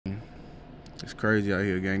It's crazy out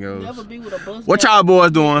here, gangos. Never be with a bus. What y'all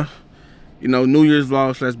boys doing? You know, New Year's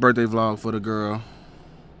vlog / birthday vlog for the girl.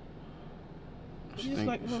 You just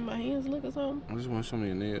like when my hands look or something? I just want to show me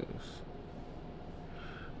your nails.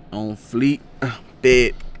 On fleek,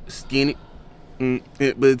 bed, skinny,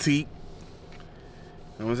 petite. You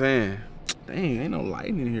know what I'm saying? Dang, ain't no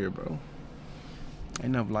lighting in here, bro.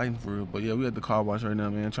 Ain't enough lighting for real. But yeah, we at the car wash right now,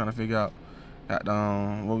 man. Trying to figure out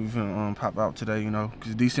what we finna pop out today, you know.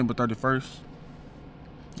 Cause December 31st.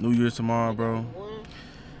 New Year's tomorrow, bro.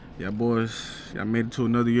 Y'all boys, y'all made it to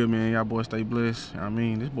another year, man. Y'all boys stay blessed. I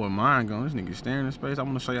mean, this boy mind gone. This nigga staring in space. I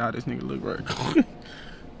wanna show you how this nigga look right.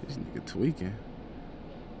 This nigga tweaking.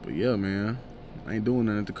 But yeah, man. I ain't doing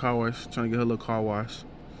nothing at the car wash. Trying to get her a little car wash.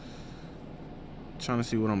 Trying to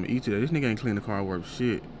see what I'm gonna eat today. This nigga ain't clean the car worth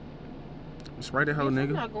shit. Spray that hoe, nigga.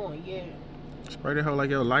 I'm not going yet. Spray that hoe like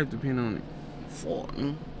your life depend on it.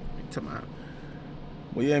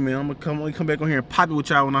 Well, yeah, man, I'm gonna come back on here and pop it with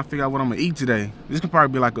y'all when I figure out what I'm gonna eat today. This could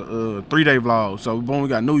probably be like a 3-day vlog. So boom, we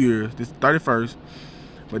got New Year's, this 31st.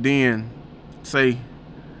 But then, say,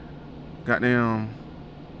 goddamn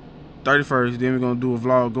 31st, then we're gonna do a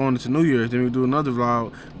vlog going into New Year's, then we do another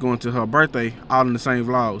vlog going to her birthday, all in the same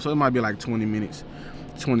vlog. So it might be like 20 minutes,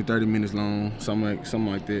 20, 30 minutes long, something like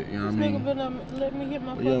that, you know what I mean? This nigga been let me hit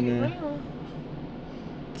my fucking rim.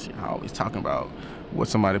 She always talking about what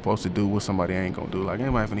somebody supposed to do, what somebody ain't gonna do. Like,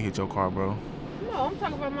 anybody finna hit your car, bro. No, I'm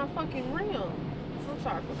talking about my fucking rim. I'm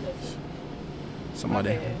sorry for this.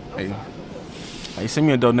 Somebody, hey, send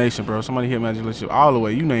me a donation, bro. Somebody hit my dealership all the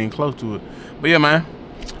way. You ain't close to it. But yeah, man,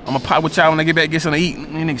 I'm gonna pop with y'all when I get back, get something to eat.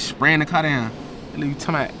 And niggas spraying the car down. Leave you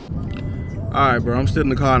talking about. All right, bro. I'm still in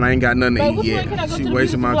the car and I ain't got nothing to eat yet. She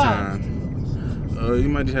wasting my time. You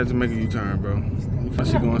might just have to make a U-turn, bro.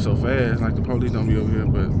 She going so fast, like the police don't be over here,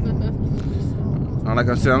 but like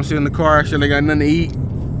I said, I'm sitting in the car, shit, ain't got nothing to eat.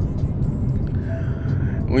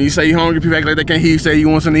 When you say you hungry, people act like they can't hear you say you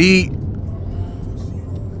want something to eat.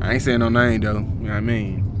 I ain't saying no name though, you know what I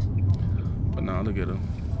mean? But nah, look at her. Oh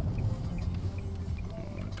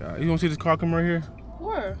my God, you gonna see this car come right here?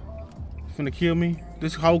 Where? Finna kill me.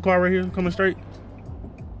 This whole car right here coming straight.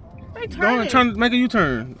 They turn. Make a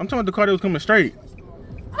U-turn. I'm talking about the car that was coming straight.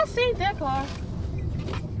 I seen that car.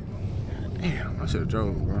 Damn, I should have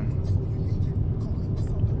drove, bro.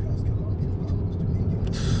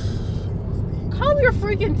 Calm your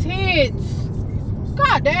freaking tits.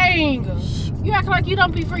 God dang. You act like you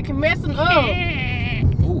don't be freaking messing up.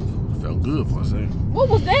 Ooh, felt good for a second. What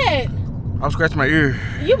was that? I was scratching my ear.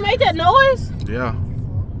 You made that noise? Yeah.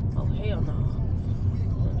 Oh, hell no.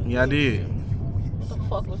 Yeah, I did. What the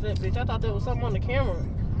fuck was that, bitch? I thought there was something on the camera.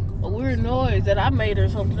 A weird noise that I made or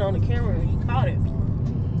something on the camera and you caught it.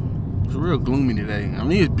 It's real gloomy today. I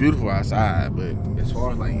mean, it's beautiful outside, but as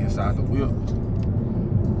far as like inside the whip,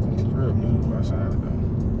 it's real beautiful outside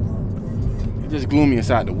though. It's just gloomy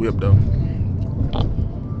inside the whip though.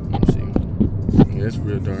 Let's see. Yeah, it's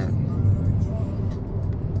real dark.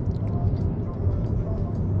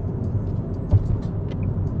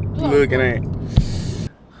 Looking at.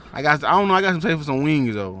 I don't know. I got some tape for some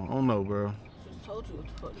wings though. I don't know, bro. Just told you what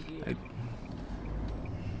the fuck to get.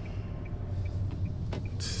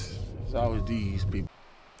 It's always these people.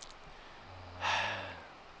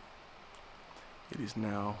 It is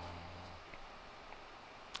now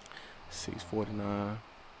 6:49,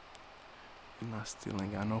 and I still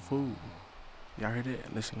ain't got no food. Y'all heard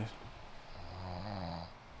that? Listen.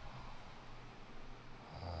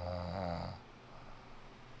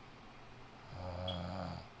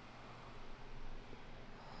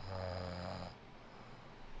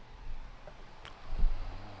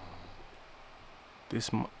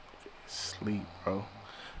 This sleep, bro.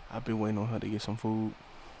 I've been waiting on her to get some food.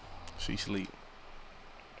 She sleep.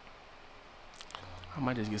 I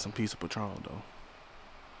might just get some piece of Patron though.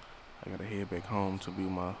 I gotta head back home to be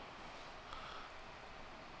with my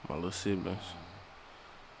little siblings,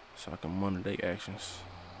 so I can monitor their actions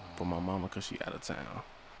for my mama, cause she out of town.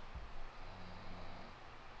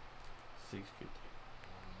 6:50.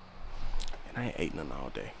 And I ain't ate nothing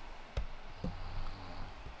all day.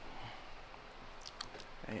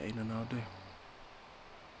 I ain't ate nothing all day.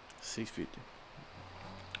 6:50.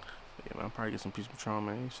 Yeah, man, I'll probably get some piece of Patron,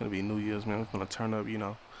 man. It's gonna be New Year's, man. We're gonna turn up, you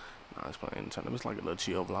know. Nah, it's playing turn up. It's like a little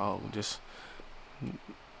chill vlog. Just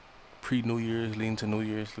pre-New Year's, leading to New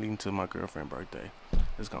Year's, leading to my girlfriend's birthday.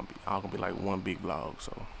 It's gonna be all gonna be like one big vlog.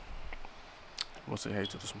 So, we'll say hey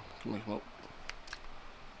to this one. Give me smoke.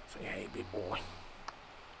 Say hey, big boy.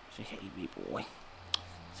 Say hey, big boy.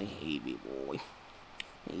 Say hey, big boy.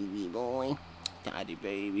 Hey, big boy. Daddy,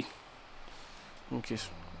 baby. Kiss.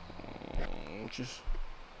 Just.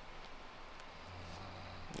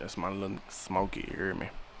 That's my little smoky, you hear me?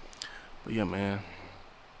 But yeah, man.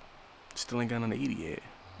 Still ain't got nothing to eat yet.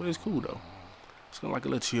 But it's cool though. It's gonna like a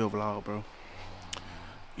little chill vlog, bro.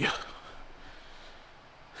 Yeah.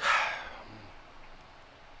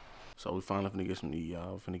 So we finally finna get some eat,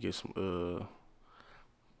 y'all. Finna get some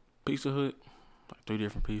Pizza Hut, like 3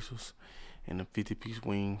 different pieces, and a 50-piece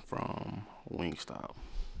wing from Wingstop.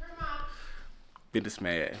 Finna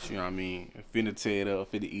smash, you know what I mean? Finna tear it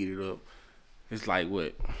up, finna eat it up. It's like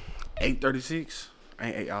what, 8:36? I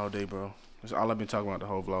ain't ate all day, bro. That's all I've been talking about the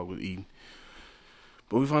whole vlog was eating.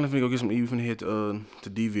 But we finally finna go get some eat. We finna head to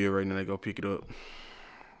DV right now. They go pick it up,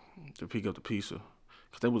 to pick up the pizza,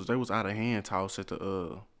 cause they was out of hand toss at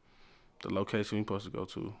the location we supposed to go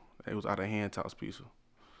to. They was out of hand toss pizza,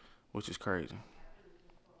 which is crazy.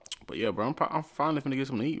 But yeah, bro, I'm finally finna get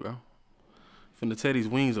something to eat, bro. Finna tear these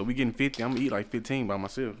wings up. We getting 50. I'm gonna eat like 15 by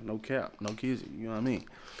myself. No cap, no kids. You know what I mean?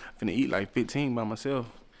 Finna eat like 15 by myself.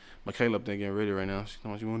 Michaela up there getting ready right now. She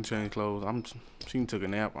want to change clothes. She took a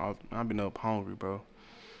nap. I've been up hungry, bro.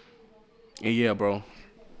 And yeah, bro.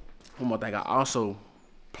 One more thing. I also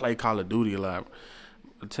play Call of Duty a lot.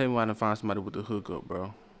 Tell me why I didn't find somebody with the hookup,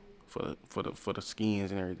 bro. For the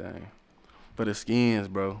skins and everything. For the skins,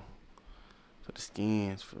 bro. For the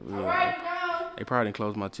skins, for real. Right, they probably didn't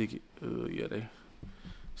close my ticket. Yeah, they.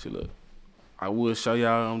 See, look. I will show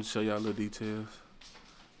y'all. I'm gonna show y'all little details.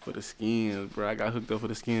 For the skins, bro. I got hooked up for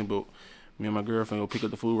the skins, but me and my girlfriend go pick up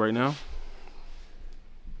the food right now.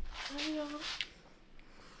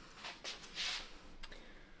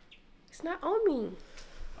 It's not on me.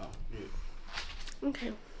 Oh, yeah.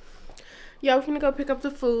 Okay. Yeah, we're finna go pick up the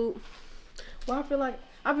food. Well, I feel like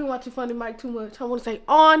I've been watching Funny Mike too much. I want to say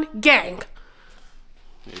on gang.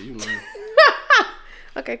 Yeah, you know.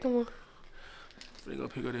 Okay, come on. Finna go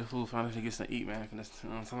pick up that food. Finally get something to eat, man.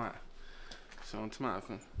 Finna tomorrow. So tomorrow.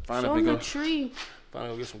 Show them the tree.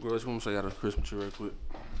 Finally go get some groceries. I'm gonna show y'all the Christmas tree real quick.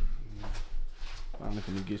 Finally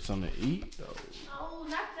finna get something to eat, though. Oh,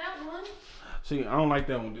 not that one. See, I don't like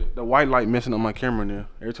that one. The white light messing up my camera now.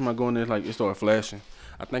 Every time I go in there, like it started flashing.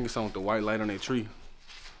 I think it's on with the white light on that tree.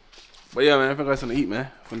 But yeah, man, I finna got something to eat, man.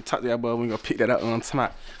 Finna talk to y'all, bud. We gonna pick that up on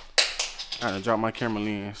tonight. I had to drop my camera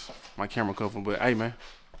lens, my camera cover, but hey, man.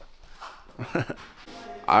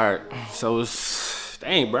 All right, so it's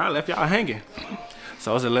dang, bro. I left y'all hanging.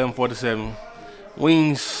 So it's 11:47.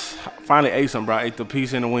 Wings. Finally ate some, bro. I ate the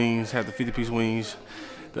piece in the wings. Had the 50-piece wings.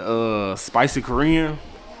 The spicy Korean.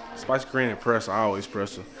 Spicy Korean and press. I always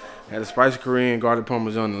press her. Had the spicy Korean, garlic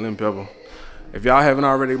parmesan, and lemon pepper. If y'all haven't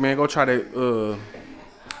already, man, go try that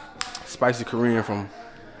spicy Korean from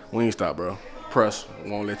Wingstop, bro. Press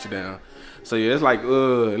won't let you down. So yeah, it's like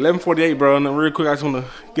 11:48, bro. And then real quick, I just wanna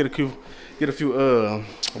get a few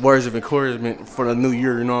words of encouragement for the new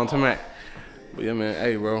year. You know what I'm talking about? But yeah, man.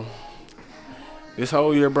 Hey, bro. This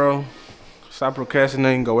whole year, bro, stop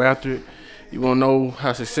procrastinating. Go after it. You won't know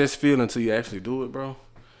how success feels until you actually do it, bro.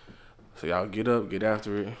 So y'all get up, get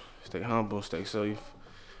after it. Stay humble, stay safe.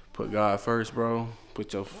 Put God first, bro.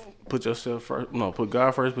 Put yourself first. No, put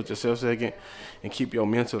God first. Put yourself second, and keep your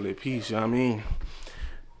mental at peace. You know what I mean?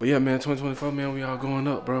 But yeah, man, 2024, man, we all going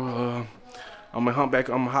up, bro. I'm gonna hop back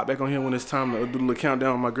on here when it's time to do the little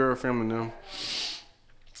countdown with my girlfriend and them.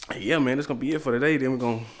 Yeah, man, that's gonna be it for today. Then we're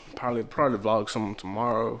gonna probably vlog some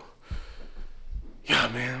tomorrow. Yeah,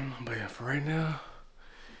 man. But yeah, for right now,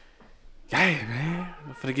 yeah, man.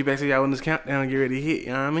 I'm finna get back to y'all when this countdown get ready to hit. You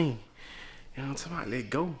know what I mean? You know what I'm talking about? Let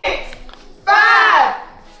go. 5,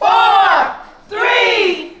 4,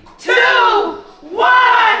 3, 2,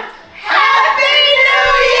 1. Happy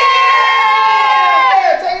New Year!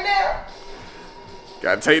 Take it down.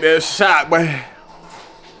 Gotta take that shot, boy.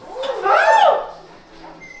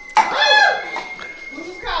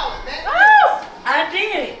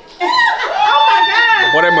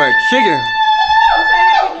 Boy, that man kicking.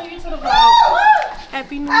 Happy New Year to the vlog.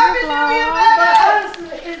 Happy New Year vlog. But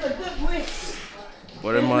honestly, it's a good wish.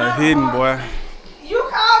 Boy, that man hidden, boy. You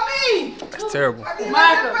called me. That's terrible.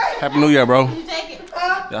 Michael. Happy New Year, bro. You take it.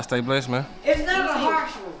 Y'all stay blessed, man. It's not a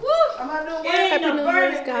harsh one. Happy New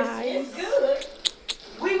Year, guys. It's good.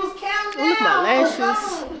 We was counting. Look at my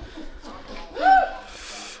lashes.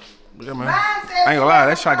 Yeah, man. I ain't gonna lie,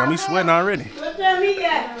 that shot got me sweating already. What time he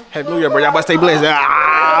got? Happy New Year, bro. Y'all better stay blessed.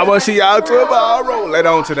 I'm gonna see y'all tomorrow. Later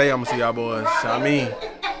on today, I'm gonna see y'all boys. I mean,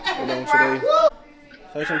 later on today.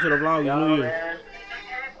 Say something to the vlog. It's New Year.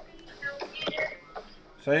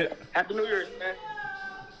 Say it. Happy New Year, man.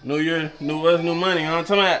 New Year, new us, new money. You know what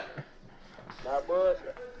I'm talking about? Not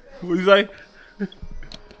bullshit. What you say? I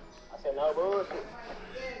said no bullshit.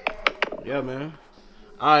 Yeah, man.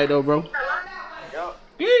 All right, though, bro. Yo.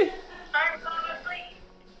 Yeah.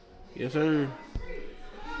 Yes, sir.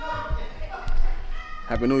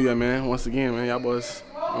 Happy New Year, man. Once again, man. Y'all boys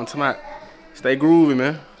on tonight. Stay groovy,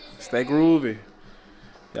 man. Stay groovy.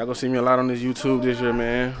 Y'all gonna see me a lot on this YouTube this year,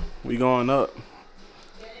 man. We going up.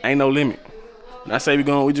 Ain't no limit. When I say we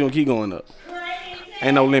just gonna keep going up.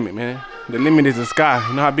 Ain't no limit, man. The limit is the sky.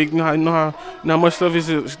 You know how big, you know how much stuff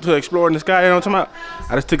is to explore in the sky. You know what I'm talking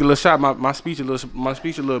about? I just took a little shot. My speech a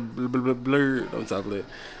little blurred on top of that.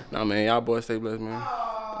 Nah, man, y'all boys stay blessed, man.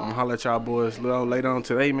 I'm gonna holler at y'all boys a little later on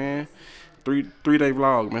today, man. Three-day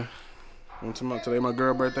vlog, man. I'm talking about today, my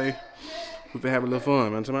girl birthday. We been having a little fun,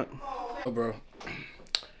 man. I'm talking about. Oh, bro.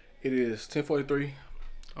 It is 10:43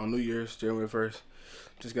 on New Year's, January 1st.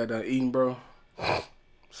 Just got done eating, bro.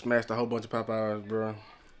 Smashed a whole bunch of Popeyes, bro.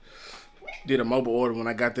 Did a mobile order. When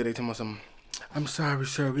I got there, they told me something. I'm sorry,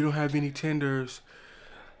 sir. We don't have any tenders.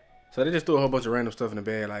 So they just threw a whole bunch of random stuff in the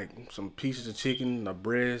bag, like some pieces of chicken, a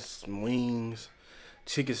breast, some wings,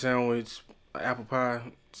 chicken sandwich, an apple pie.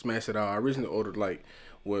 Smashed it all. I originally ordered like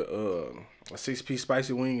with a 6-piece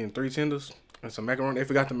spicy wing and 3 tenders and some macaroni. They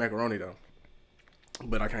forgot the macaroni though,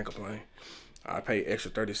 but I can't complain. I paid extra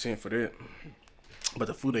 30 cents for that. But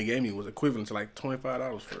the food they gave me was equivalent to like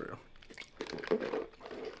 $25 for real.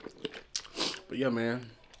 But yeah, man,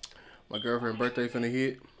 my girlfriend's birthday finna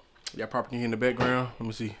hit. Y'all probably can hear in the background. Let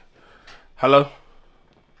me see. Hello?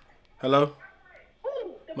 Hello?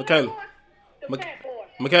 Michaela?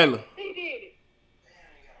 Michaela?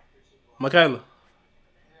 Michaela?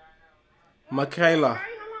 Michaela?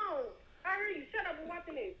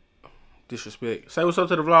 Disrespect. Say what's up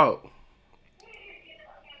to the vlog.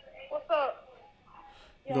 What's up?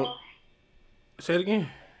 Go, say it again.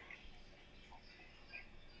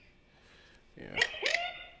 Yeah.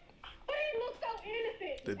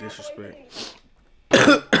 The disrespect.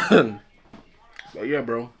 But yeah,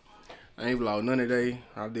 bro. I ain't vlog none today.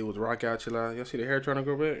 All I did was rock out, chill out. Y'all see the hair trying to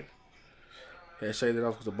grow back? Had shaved it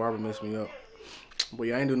off because the barber messed me up. But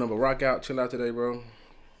yeah, I ain't do nothing but rock out, chill out today, bro.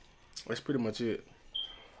 That's pretty much it.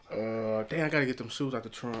 Dang, I gotta get them shoes out the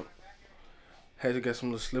trunk. Had to get some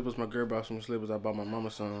little slippers. My girl bought some slippers. I bought my mama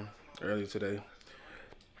some earlier today.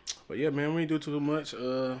 But yeah, man, we ain't do too much.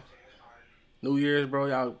 New Year's, bro.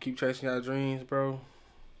 Y'all keep chasing y'all dreams, bro.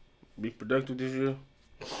 Be productive this year.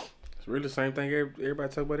 It's really the same thing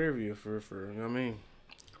everybody talk about every year, for you know what I mean?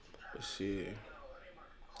 But shit.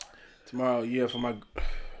 Tomorrow, yeah, for my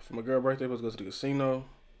girl's birthday, we're supposed to go to the casino.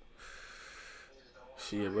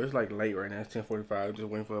 Shit, but it's like late right now. It's 10:45. Just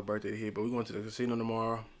waiting for her birthday to hit. But we're going to the casino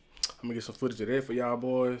tomorrow. I'm gonna get some footage of that for y'all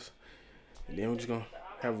boys. And then we're just gonna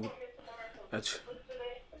have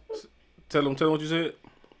tell them what you said.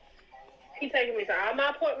 He taking me to all my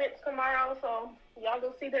appointments tomorrow, so y'all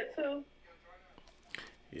go see that too.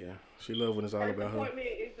 Yeah, she love when it's all about her. Appointment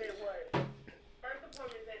is at what? First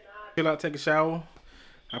appointment is at 9. Chill out, take a shower.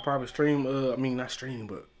 I probably stream. I mean not stream,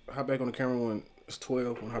 but hop back on the camera when it's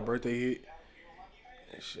 12 when her birthday hit.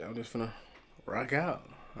 And shit, I'm just finna rock out.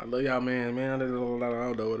 I love y'all, man. I don't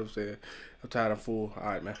know what I'm saying. I'm tired. I'm full. All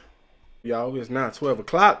right, man. Y'all, it's now 12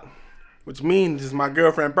 o'clock, which means it's my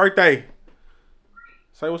girlfriend's birthday.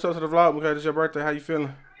 Say what's up to the vlog because it's your birthday. How you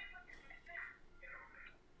feeling?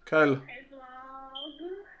 Kayla. It's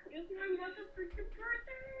my motherfucking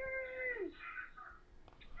birthday.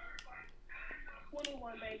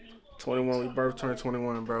 21, baby. 21. We birth turned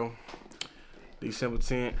 21, bro. December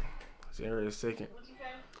 10th. January 2nd. What you say?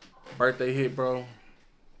 Birthday hit, bro.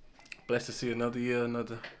 Blessed to see another year,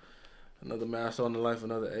 another milestone in life,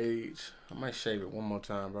 another age. I might shave it one more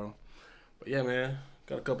time, bro. But yeah, man,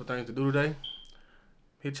 got a couple things to do today.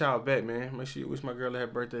 Hit y'all back, man. Make sure you wish my girl a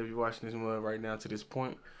happy birthday if you're watching this one right now to this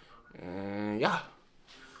point. And yeah,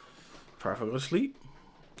 try to go to sleep.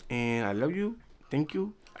 And I love you. Thank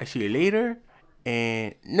you. I see you later.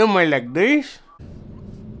 And no more like this.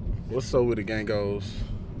 What's up with the gang goes?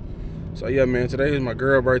 So yeah, man, today is my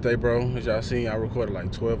girl birthday, bro. As y'all seen, I recorded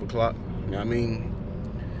like 12 o'clock. You know what I mean?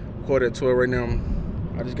 Recorded at 12 right now.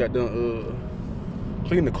 I just got done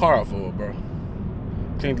cleaning the car out for her, bro.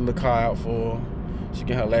 Cleaned the little car out for her. She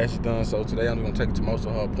get her lashes done. So today I'm gonna take her to most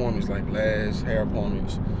of her appointments, like lash, hair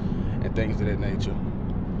appointments, and things of that nature.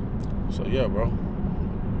 So yeah, bro.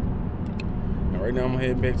 Now right now I'm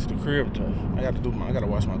heading back to the crib though. I gotta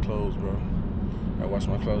wash my clothes, bro. I wash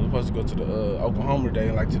my clothes. We're supposed to go to the Oklahoma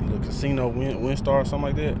today, like to the casino, Windstar, something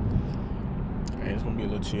like that. And it's gonna be a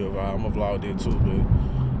little chill vibe. I'm gonna vlog there too,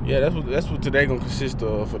 but yeah, that's what today gonna consist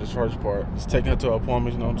of for this first part. Just taking her to her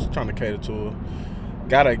appointments. You know, I'm just trying to cater to her.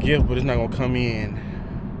 Got her a gift, but it's not gonna come in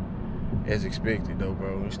as expected though,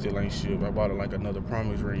 bro. We still ain't sure. I bought her like another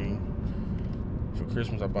promise ring for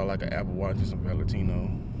Christmas. I bought like an Apple Watch and some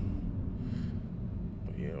Valentino.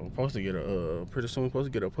 But yeah, we're supposed to get a pretty soon. We're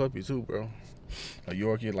supposed to get a puppy too, bro. A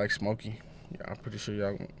Yorkie like Smokey. Yeah, I'm pretty sure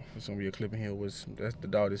y'all, there's gonna be a clip in here with, that's the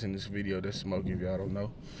dog that's in this video, that's Smokey, if y'all don't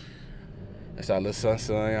know. That's our little son,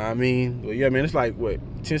 you know what I mean? But yeah, man, it's like, what,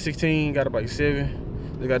 10:16, got about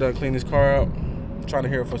 7. They got done cleaning this car out. I'm trying to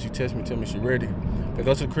hear her before she text me, tell me she ready. But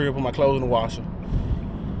go to the crib, put my clothes in the washer.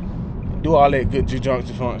 Do all that good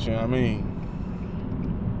junction function, you know what I mean?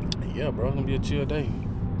 Yeah, bro, it's gonna be a chill day.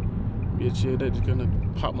 Just gonna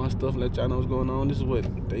pop my stuff, let y'all know what's going on. This is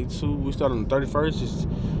what, day 2? We started on the 31st. It's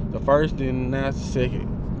the 1st, and now it's the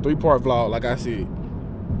 2nd. 3-part vlog, like I said.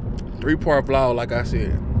 3-part vlog, like I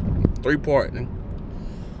said. 3-part.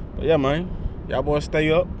 But yeah, man, y'all boys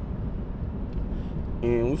stay up.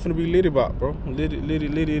 And we finna be litty about, bro.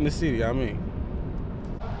 Litty in the city, I mean.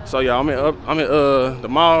 So y'all, I'm at the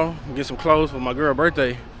mall, get some clothes for my girl's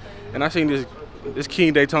birthday. And I seen this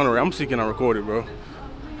King Daytona. I'm seeking I recorded, bro.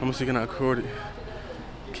 I'm seeking I recorded.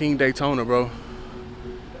 King Daytona, bro.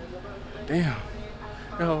 Damn.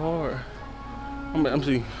 That's hard. I'm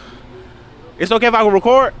seeing. It's okay if I can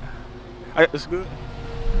record? It's good?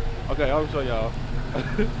 Okay, I'll show y'all.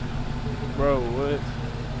 Bro, what?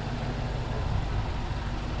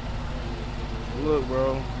 Look,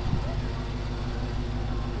 bro.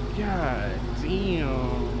 God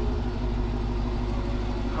damn.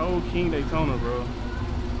 Whole King Daytona, bro.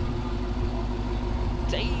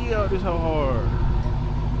 Damn, this so hard.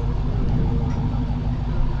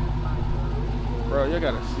 Bro, y'all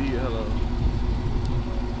gotta see it, hello.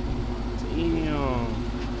 Damn.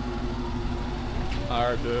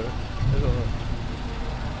 Alright, good.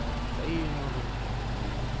 Damn.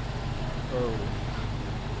 Bro.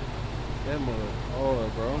 That mother hard,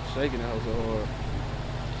 bro. I'm shaking that house so hard.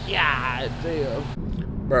 God damn.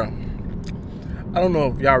 Bro. I don't know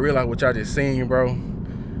if y'all realize what y'all just seen, bro.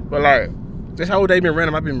 But like, this whole day been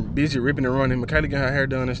random. I've been busy ripping and running. Michaela getting her hair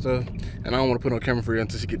done and stuff. And I don't want to put on camera for her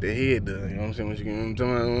until she get the head done. You know what I'm saying? When she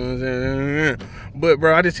get, but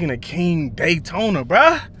bro, I just seen a King Daytona,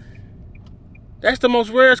 bro. That's the most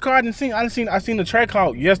rarest car I done seen. I seen the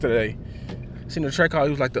Trackhawk yesterday. I seen the Trackhawk. It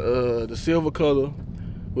was like the silver color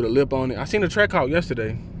with a lip on it. I seen the Trackhawk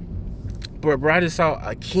yesterday. But bro, I just saw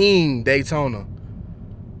a King Daytona.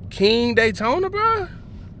 King Daytona, bro.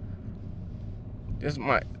 It's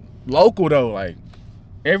my local though, like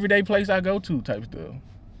everyday place I go to type stuff.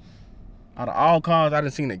 Out of all cars, I done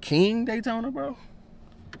seen a King Daytona, bro.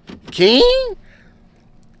 King?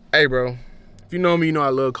 Hey, bro. If you know me, you know I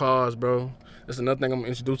love cars, bro. That's another thing I'm gonna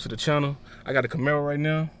introduce to the channel. I got a Camaro right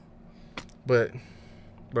now, but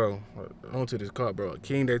bro, onto this car, bro.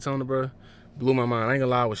 King Daytona, bro, blew my mind. I ain't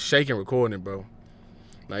gonna lie, I was shaking recording it, bro.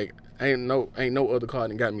 Like, ain't no other car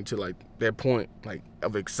that got me to like that point, like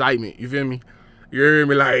of excitement. You feel me? You hear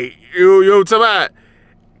me? Like, yo, talk about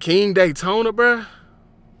King Daytona, bro.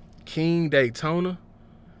 King Daytona.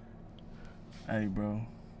 Hey, bro.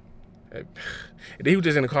 Hey. He was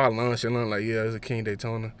just in the car nonchalant, like, yeah, it's a King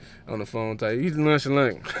Daytona on the phone type. He's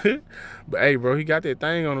nonchalant. But hey, bro, he got that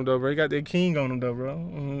thing on him though, bro. He got that King on him though,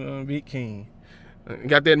 bro. Big King.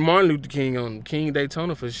 Got that Martin Luther King on him. King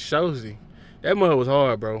Daytona for showsy. That mud was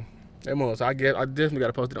hard, bro. That mud was, I definitely got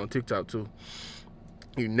to post it on TikTok too.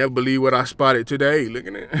 You never believe what I spotted today.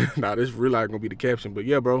 Looking at nah, this really gonna be the caption. But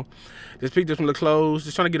yeah, bro. Just picked up some of the clothes.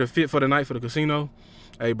 Just trying to get a fit for the night for the casino.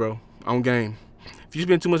 Hey, bro, on game. If you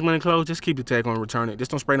spend too much money on clothes, just keep the tag on and return it.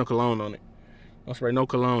 Just don't spray no cologne on it. Don't spray no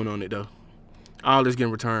cologne on it, though. All this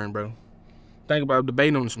getting returned, bro. Think about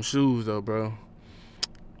debating on some shoes, though, bro.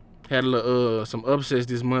 Had a little, some upsets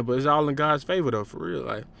this month, but it's all in God's favor, though, for real.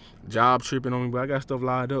 Like, job tripping on me, but I got stuff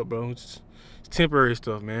lined up, bro. It's temporary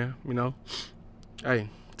stuff, man, you know. Hey,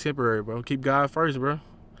 temporary, bro. Keep God first, bro.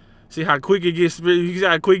 See how quick it gets, you see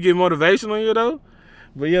how quick it get motivation on you, though?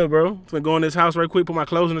 But yeah, bro. I'm gonna go in this house right quick, put my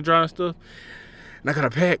clothes in the dryer and stuff. And I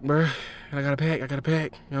gotta pack, bro. I gotta pack. You know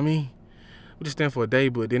what I mean? We just stand for a day,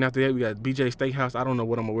 but then after that, we got BDayy Steakhouse. I don't know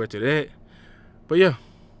what I'm gonna wear to that. But yeah.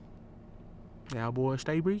 Y'all boys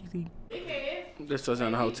stay breezy. This us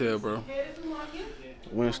in the hotel, bro.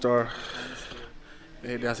 Windstar.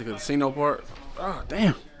 Head down to the casino part. Oh,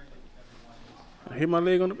 damn. I hit my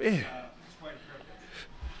leg on the bed.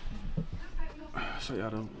 Show y'all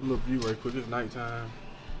the little view right quick. It's nighttime.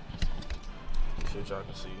 See what y'all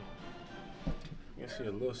can see. You can see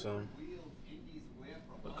a little something.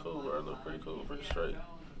 Look cool, bro. Look pretty cool, pretty straight.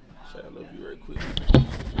 Show y'all a little view right quick.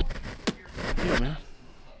 Yeah, man.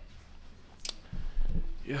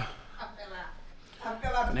 Yeah.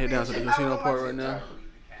 And head down to the casino part right now.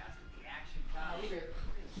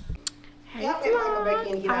 Hey,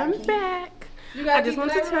 vlog. I'm back. I just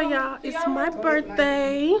wanted to tell y'all it's my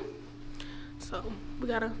birthday. So we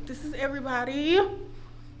gotta, this is everybody.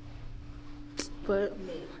 But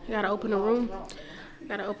we gotta open the room.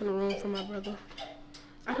 Gotta open the room for my brother.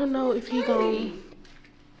 I don't know if he gonna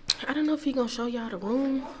show y'all the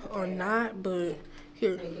room or not, but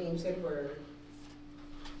here.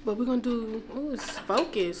 But we're gonna do, ooh, it's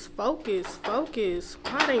focus. Why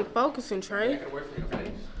it ain't focusing, Trey?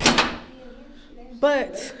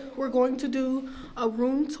 But we're going to do a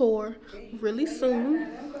room tour really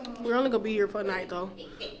soon. We're only gonna be here for a night though.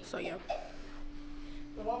 So yeah.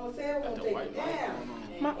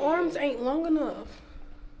 My arms ain't long enough.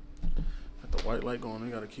 Got the white light going,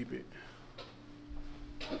 you gotta keep it.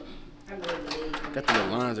 Got the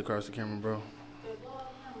little lines across the camera, bro.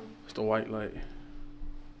 It's the white light.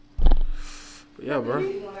 But yeah, bro.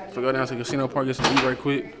 If I go down to the casino park, get some eat right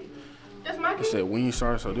quick. It's at Wing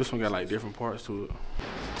Star, so this one got like different parts to it.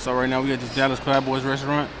 So right now we at this Dallas Cowboys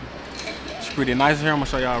restaurant. It's pretty nice here. I'm gonna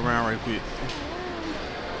show y'all around right quick.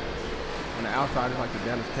 On the outside is like the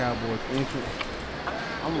Dallas Cowboys entrance.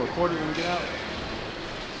 I'm gonna record it when we get out.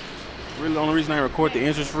 Really, the only reason I record the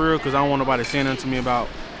entrance for real, because I don't want nobody saying nothing to me about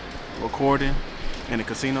recording in the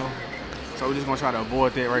casino. So we're just gonna try to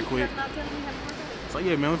avoid that right quick. So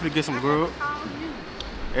yeah, man, we're gonna get some grub.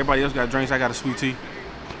 Everybody else got drinks. I got a sweet tea.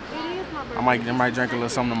 I might drink a little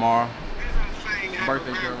something tomorrow.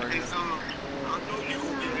 Birthday girl right here.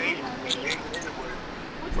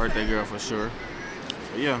 Birthday girl for sure.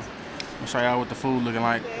 But yeah, I'll show y'all what the food looking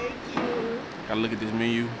like. Gotta look at this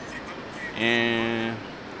menu. And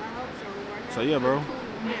so yeah, bro.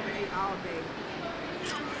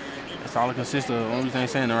 That's all it consists of. The only thing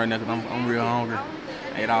saying that right now, because I'm real hungry.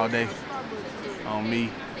 I ate all day on me.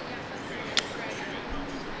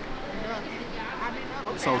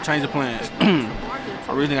 So change of plans. I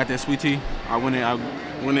originally got that sweet tea. I went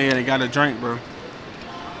in and got a drink, bro.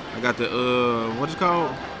 I got the what is it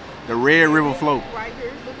called? The Red River Float.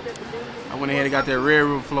 I went ahead and got that Red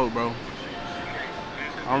River Float, bro.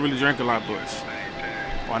 I don't really drink a lot, but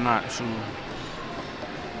why not? Shoot.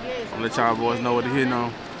 I'm gonna let y'all boys know what they're hitting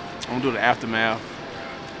on. I'm gonna do the aftermath.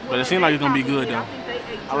 But it seems like it's gonna be good though.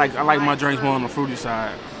 I like my drinks more on the fruity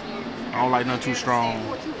side. I don't like nothing too strong.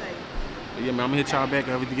 But yeah, man, I'm gonna hit y'all back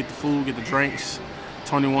after we get the food, get the drinks.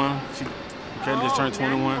 21. Kelly just turned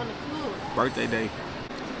 21. Birthday day.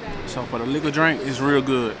 So for the liquor drink, it's real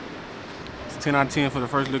good. It's 10 out of 10 for the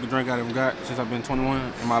first liquor drink I ever got since I've been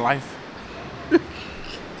 21 in my life.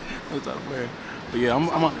 But yeah, I'm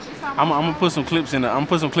gonna put some clips in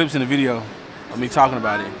the video of me talking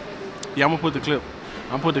about it. Yeah, I'm gonna put the clip.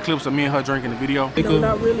 I'm gonna put the clips of me and her drinking the video. No,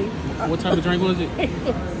 not really. What type of drink was it?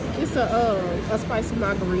 It's a spicy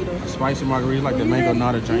margarita. A spicy margarita, like the mango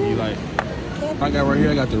nata drink you like. I got right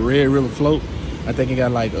here, I got the Red River Float. I think it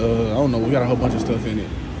got like, I don't know, we got a whole bunch of stuff in it.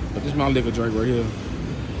 But this is my liquor drink right here.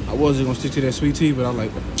 I wasn't gonna stick to that sweet tea, but I was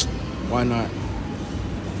like, why not?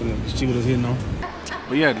 See what it's hitting on.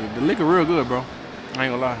 But yeah, the liquor real good, bro. I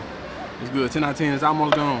ain't gonna lie. It's good. 10 out of 10. It's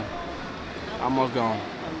almost gone. Almost gone.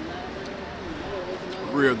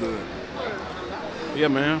 Real good. But yeah,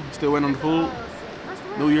 man. Still waiting on the food.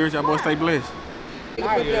 New Year's, y'all boys stay blessed.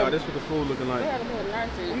 Yeah, this is what the food looking like.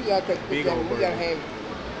 You gotta take big old burger.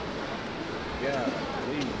 Yeah,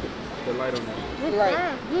 leave the light on that. Right.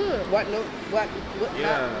 Good. What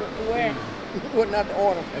Yeah. Where? What not to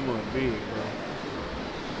order? That was big, bro.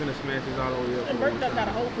 I'm finna smash this all over here. And Burton got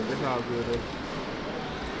a whole piece. It's all good, though.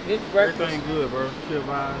 This breakfast. Everything good, bro. Chill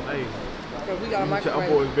vibes. Hey. We got a microwave. I'm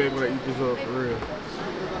boys back when I eat this up for real.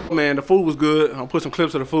 Man, the food was good. I'll put some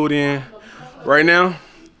clips of the food in. Right now,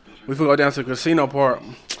 we finna go down to the casino part.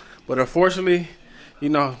 But unfortunately, you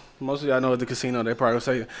know, most of y'all know at the casino, they probably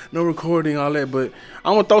say no recording, all that. But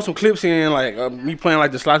I'm gonna throw some clips in, like me playing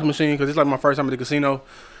like the slots machine, because it's like my first time at the casino.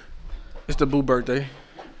 It's the boo birthday.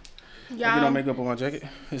 Yeah. You know, makeup on my jacket.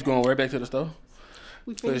 It's going right back to the store.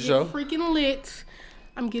 We finna get freaking lit.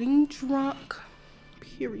 I'm getting drunk.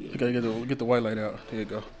 Period. You gotta get the white light out. There you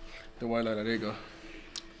go. The white light out. There you go.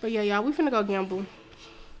 But yeah, y'all, we finna go gamble.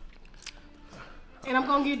 And I'm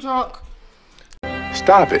gonna get drunk.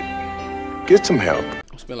 Stop it. Get some help.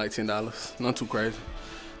 I spent like $10. Not too crazy.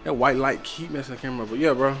 That white light keep messing the camera up. But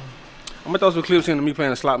yeah, bro. I'm gonna throw some clips into me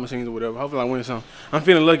playing the slot machines or whatever. Hopefully I win some. I'm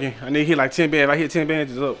feeling lucky. I need to hit like 10 bands. If I hit 10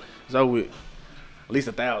 bands, it's up. It's over with. At least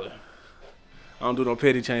 1,000. I don't do no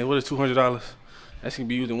petty change. What is $200? That can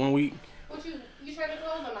be used in 1 week. What you trying to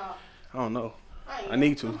close or not? I don't know. I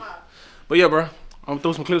need to. But yeah, bro. I'm gonna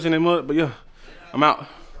throw some clips in that mud. But yeah, I'm out.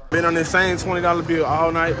 Been on this same $20 bill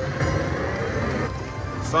all night.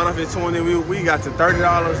 Started off at 20, we got to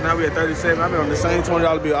 $30, now we at 37. I've been on the same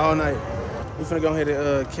 $20 bill all night. We finna go ahead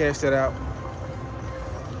and cash that out.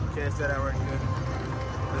 Cash that out right here.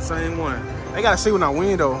 The same one. They gotta see when I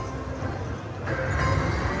win though.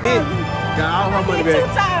 Got all her money back. 2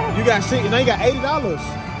 times. You got $6, now you got $80.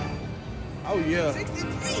 Oh yeah.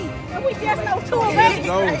 63. And we just know 2 of Let's them.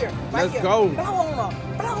 go. Let's go. Blow on her.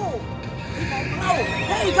 Blow. Blow.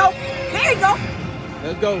 There you go. There you go.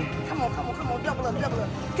 Let's go. Come on. Double up.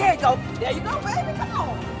 There you go. There you go, baby. Come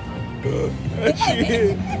on.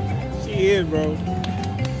 She is, bro.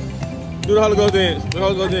 Do the Holy Ghost dance. The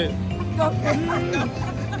Holy Ghost dance.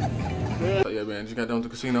 So yeah, man, just got done with the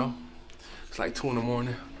casino. It's like 2 in the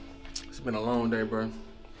morning. It's been a long day, bro.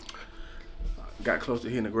 Got close to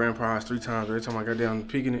hitting the grand prize 3 times. Every time I got down to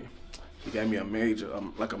picking it, he gave me a major,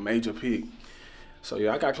 like a major pick. So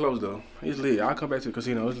yeah, I got close though. It's lit. I'll come back to the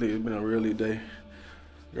casino. It's lit. It's been a real lit day.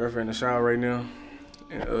 Girlfriend in the shower right now.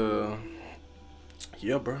 And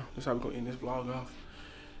yeah, bro. That's how we gonna end this vlog off.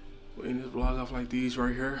 We'll end this vlog off like these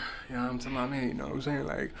right here. You know what I'm talking about, man? You know what I'm saying?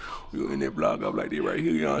 Like, we gonna end that vlog off like this right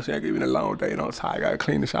here. You know what I'm saying? It's been a long day. You know what I'm saying? I gotta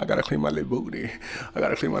clean this. I gotta clean my little booty. I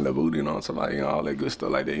gotta clean my little booty. You know what I'm talking about? You know, all that good stuff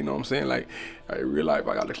like that. You know what I'm saying? Like, in real life,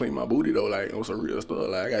 I gotta clean my booty though. Like, on some real stuff.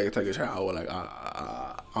 Like, I gotta take a shower. Like,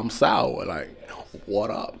 I'm sour. Like, what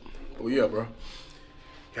up? But yeah, bro.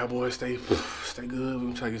 Y'all boys stay good. We're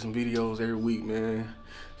gonna try to get some videos every week, man.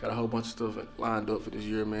 Got a whole bunch of stuff lined up for this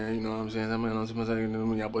year, man. You know what I'm saying? That man,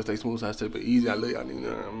 y'all boys stay smooth, so I take it easy. I love y'all, you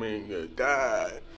know what I mean? Good God.